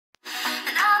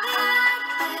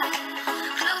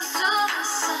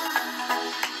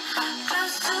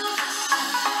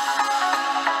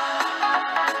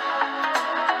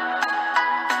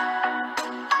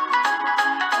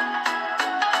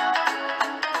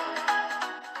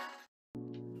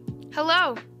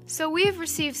Hello! So we have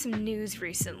received some news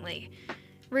recently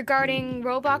regarding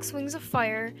Roblox Wings of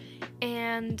Fire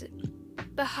and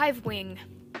the HiveWing.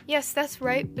 Yes, that's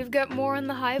right, we've got more on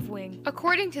the HiveWing.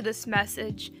 According to this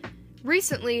message,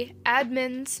 recently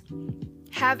admins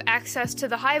have access to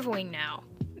the HiveWing now.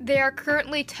 They are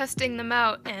currently testing them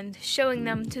out and showing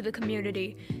them to the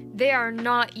community. They are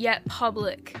not yet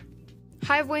public.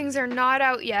 HiveWings are not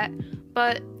out yet,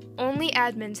 but only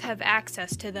admins have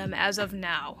access to them as of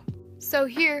now. So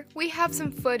here, we have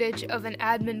some footage of an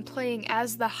admin playing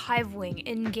as the HiveWing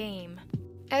in-game.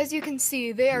 As you can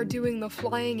see, they are doing the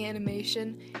flying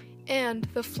animation, and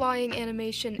the flying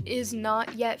animation is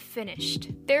not yet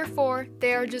finished. Therefore,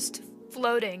 they are just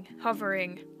floating,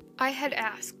 hovering. I had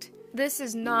asked, this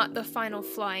is not the final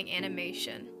flying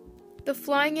animation. The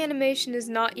flying animation is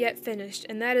not yet finished,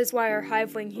 and that is why our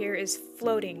HiveWing here is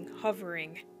floating,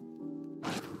 hovering.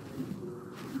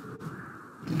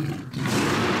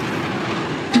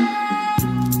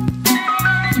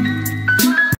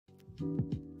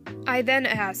 I then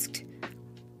asked,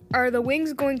 are the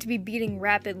wings going to be beating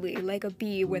rapidly like a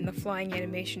bee when the flying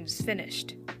animation is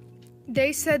finished?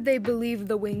 They said they believe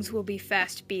the wings will be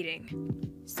fast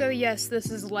beating. So yes, this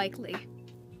is likely.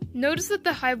 Notice that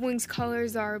the HiveWing's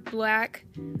colors are black,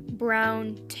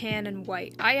 brown, tan, and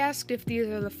white. I asked if these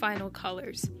are the final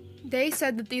colors. They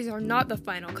said that these are not the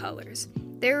final colors.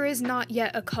 There is not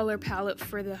yet a color palette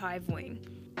for the HiveWing.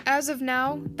 As of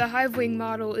now, the HiveWing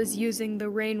model is using the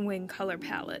Rain-NightWing color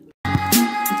palette.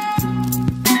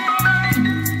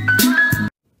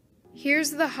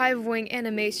 Here's the HiveWing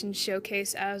animation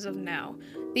showcase as of now.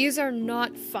 These are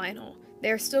not final. They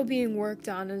are still being worked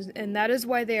on, and that is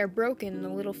why they are broken and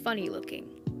a little funny looking.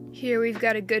 Here we've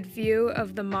got a good view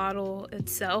of the model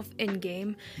itself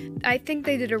in-game. I think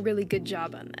they did a really good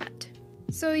job on that.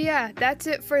 So yeah, that's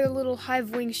it for the little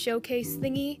HiveWing showcase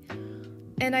thingy.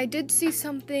 And I did see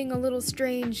something a little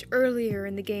strange earlier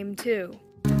in the game too.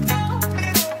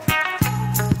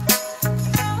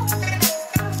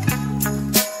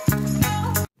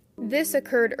 This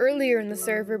occurred earlier in the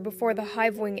server before the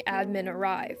HiveWing admin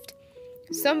arrived.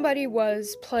 Somebody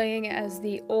was playing as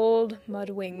the old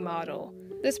MudWing model.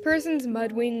 This person's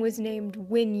MudWing was named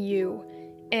WinU,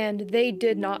 and they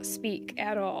did not speak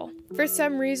at all. For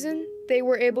some reason, they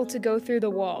were able to go through the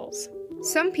walls.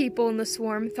 Some people in the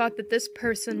swarm thought that this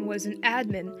person was an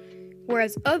admin,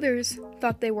 whereas others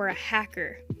thought they were a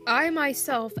hacker. I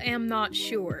myself am not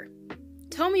sure.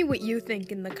 Tell me what you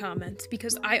think in the comments,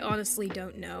 because I honestly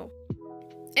don't know.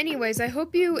 Anyways, I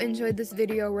hope you enjoyed this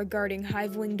video regarding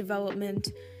HiveWing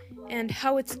development and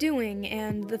how it's doing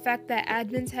and the fact that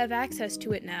admins have access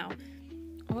to it now.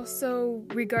 Also,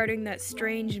 regarding that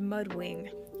strange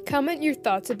MudWing. Comment your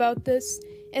thoughts about this,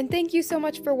 and thank you so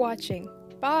much for watching.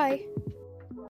 Bye!